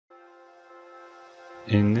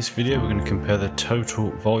In this video we're going to compare the total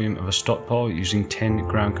volume of a stockpile using 10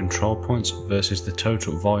 ground control points versus the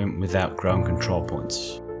total volume without ground control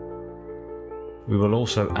points. We will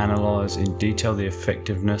also analyse in detail the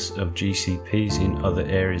effectiveness of GCPs in other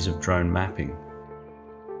areas of drone mapping.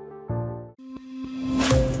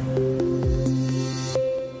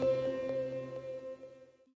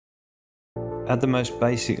 At the most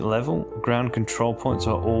basic level, ground control points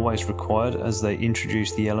are always required as they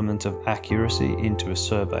introduce the element of accuracy into a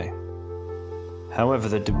survey. However,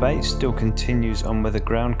 the debate still continues on whether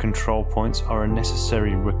ground control points are a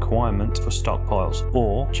necessary requirement for stockpiles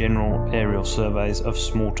or general aerial surveys of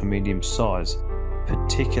small to medium size,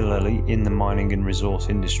 particularly in the mining and resource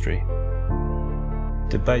industry.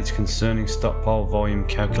 Debates concerning stockpile volume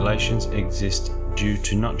calculations exist due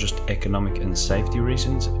to not just economic and safety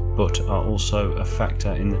reasons, but are also a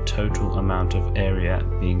factor in the total amount of area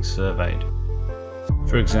being surveyed.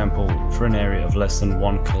 For example, for an area of less than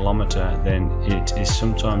 1 kilometre, then it is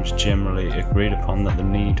sometimes generally agreed upon that the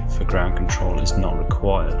need for ground control is not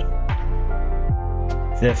required.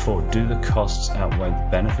 Therefore, do the costs outweigh the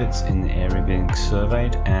benefits in the area being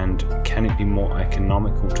surveyed, and can it be more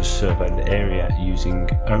economical to survey the area using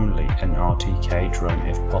only an RTK drone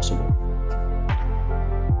if possible?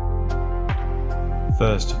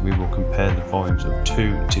 First, we will compare the volumes of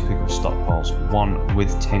two typical stockpiles, one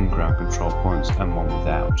with 10 ground control points and one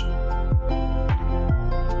without.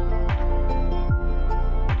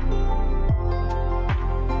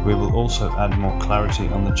 We will also add more clarity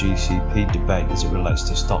on the GCP debate as it relates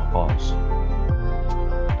to stockpiles.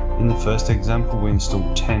 In the first example, we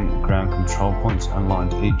installed 10 ground control points and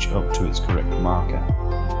lined each up to its correct marker.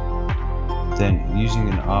 Then, using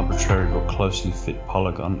an arbitrary but closely fit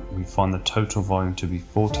polygon, we find the total volume to be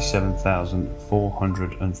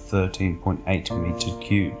 47,413.8 meters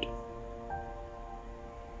cubed.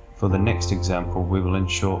 For the next example, we will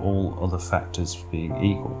ensure all other factors being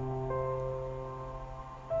equal.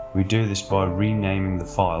 We do this by renaming the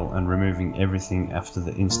file and removing everything after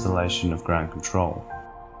the installation of ground control.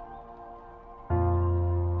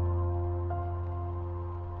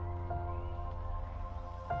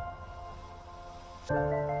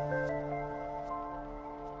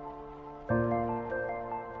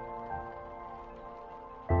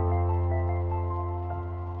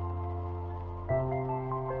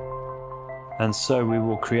 And so we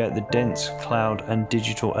will create the dense cloud and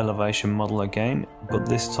digital elevation model again, but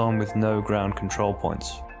this time with no ground control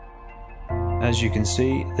points. As you can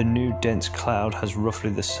see, the new dense cloud has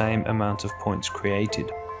roughly the same amount of points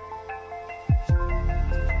created.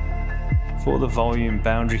 For the volume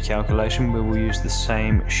boundary calculation, we will use the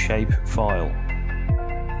same shape file.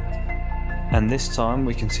 And this time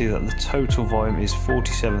we can see that the total volume is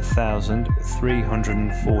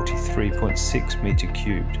 47,343.6 meters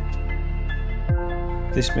cubed.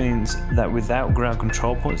 This means that without ground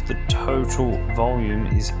control points, the total volume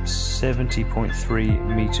is 70.3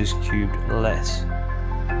 meters cubed less.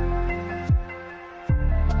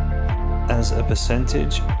 As a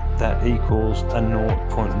percentage, that equals a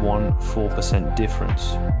 0.14%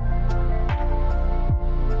 difference.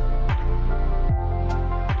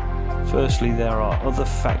 Firstly, there are other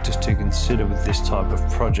factors to consider with this type of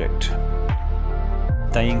project.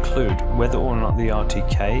 They include whether or not the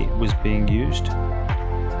RTK was being used,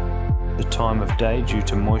 the time of day due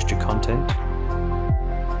to moisture content,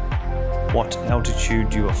 what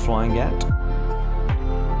altitude you are flying at,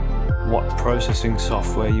 what processing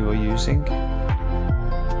software you are using,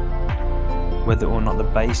 whether or not the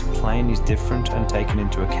base plane is different and taken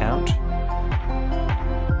into account,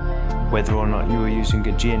 whether or not you are using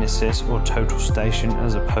a GNSS or total station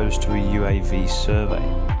as opposed to a UAV survey.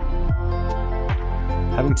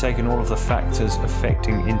 Having taken all of the factors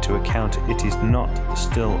affecting into account, it is not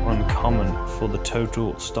still uncommon for the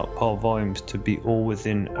total stockpile volumes to be all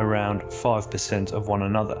within around 5% of one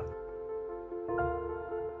another.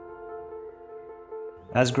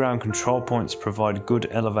 As ground control points provide good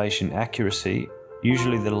elevation accuracy,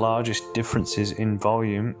 usually the largest differences in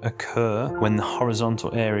volume occur when the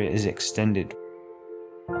horizontal area is extended.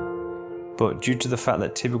 But due to the fact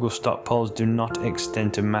that typical stockpiles do not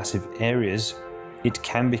extend to massive areas, it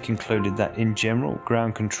can be concluded that in general,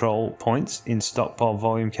 ground control points in stockpile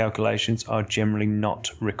volume calculations are generally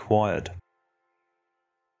not required.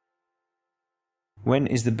 When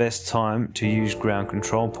is the best time to use ground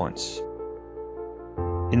control points?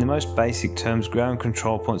 In the most basic terms, ground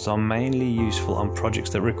control points are mainly useful on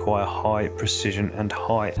projects that require high precision and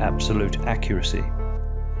high absolute accuracy.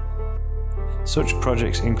 Such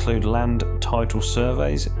projects include land title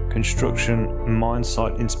surveys, construction mine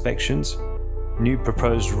site inspections, new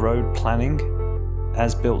proposed road planning,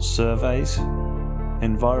 as-built surveys,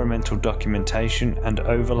 environmental documentation, and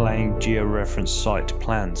overlaying georeference site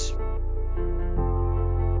plans.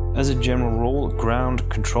 As a general rule, ground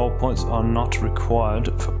control points are not required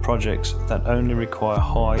for projects that only require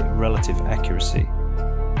high relative accuracy.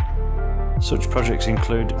 Such projects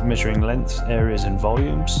include measuring lengths, areas and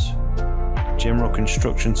volumes, general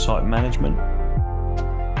construction site management,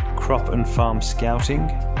 crop and farm scouting,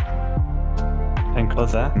 and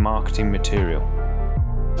other marketing material.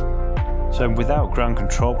 So without ground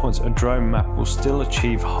control points, a drone map will still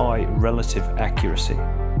achieve high relative accuracy.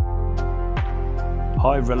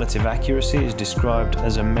 High relative accuracy is described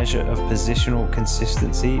as a measure of positional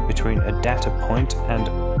consistency between a data point and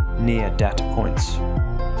near data points.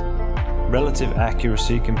 Relative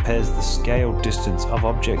accuracy compares the scale distance of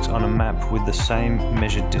objects on a map with the same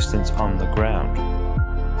measured distance on the ground.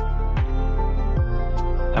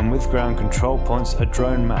 And with ground control points, a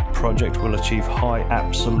drone map project will achieve high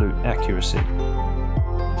absolute accuracy.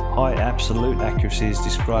 High absolute accuracy is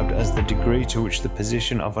described as the degree to which the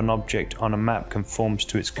position of an object on a map conforms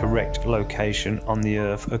to its correct location on the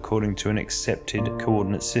Earth according to an accepted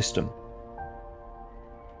coordinate system.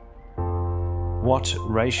 What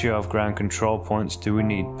ratio of ground control points do we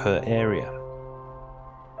need per area?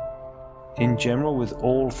 In general, with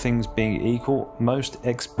all things being equal, most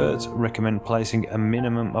experts recommend placing a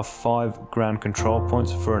minimum of 5 ground control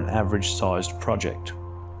points for an average sized project.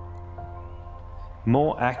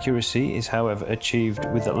 More accuracy is however achieved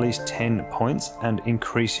with at least 10 points and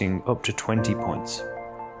increasing up to 20 points.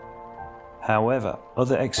 However,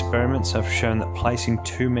 other experiments have shown that placing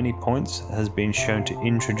too many points has been shown to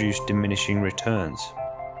introduce diminishing returns.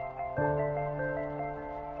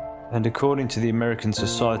 And according to the American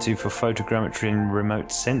Society for Photogrammetry and Remote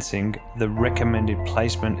Sensing, the recommended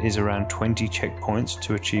placement is around 20 checkpoints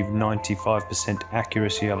to achieve 95%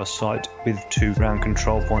 accuracy of a site with 2 ground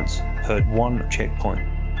control points per 1 checkpoint.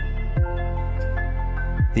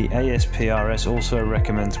 The ASPRS also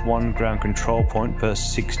recommends 1 ground control point per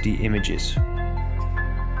 60 images.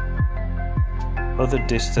 Other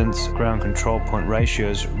distance ground control point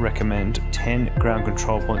ratios recommend 10 ground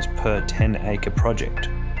control points per 10-acre project.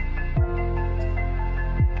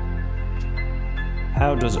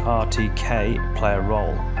 How does RTK play a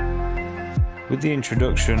role? With the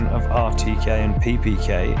introduction of RTK and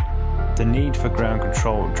PPK, the need for ground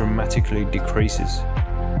control dramatically decreases.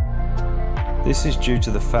 This is due to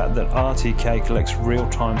the fact that RTK collects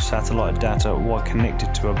real-time satellite data while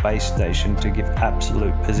connected to a base station to give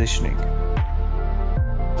absolute positioning.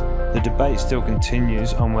 The debate still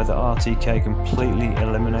continues on whether RTK completely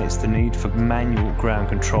eliminates the need for manual ground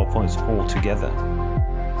control points altogether.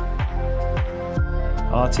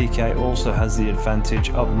 RTK also has the advantage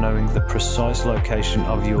of knowing the precise location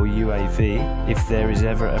of your UAV if there is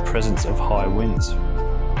ever a presence of high winds.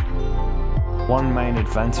 One main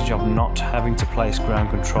advantage of not having to place ground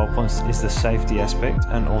control points is the safety aspect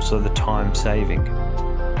and also the time saving.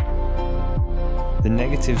 The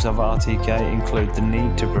negatives of RTK include the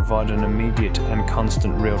need to provide an immediate and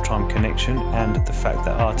constant real-time connection and the fact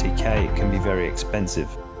that RTK can be very expensive.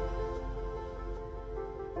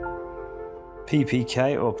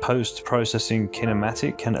 PPK, or post-processing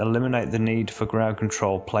kinematic, can eliminate the need for ground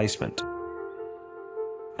control placement,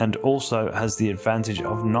 and also has the advantage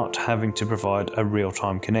of not having to provide a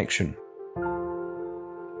real-time connection.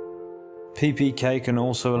 PPK can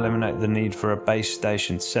also eliminate the need for a base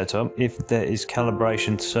station setup if there is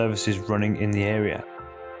calibration services running in the area.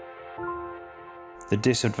 The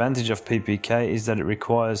disadvantage of PPK is that it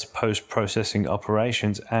requires post-processing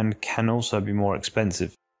operations and can also be more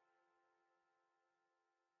expensive.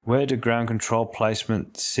 Where do ground control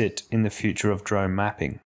placement sit in the future of drone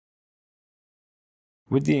mapping?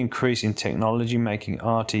 With the increase in technology making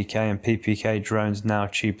RTK and PPK drones now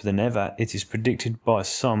cheaper than ever, it is predicted by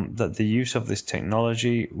some that the use of this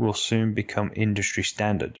technology will soon become industry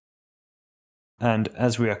standard. And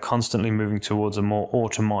as we are constantly moving towards a more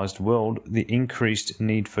automized world, the increased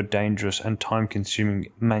need for dangerous and time-consuming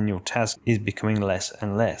manual tasks is becoming less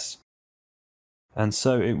and less. And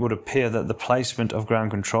so it would appear that the placement of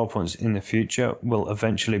ground control points in the future will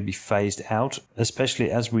eventually be phased out,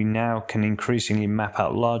 especially as we now can increasingly map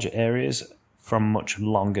out larger areas from much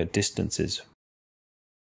longer distances.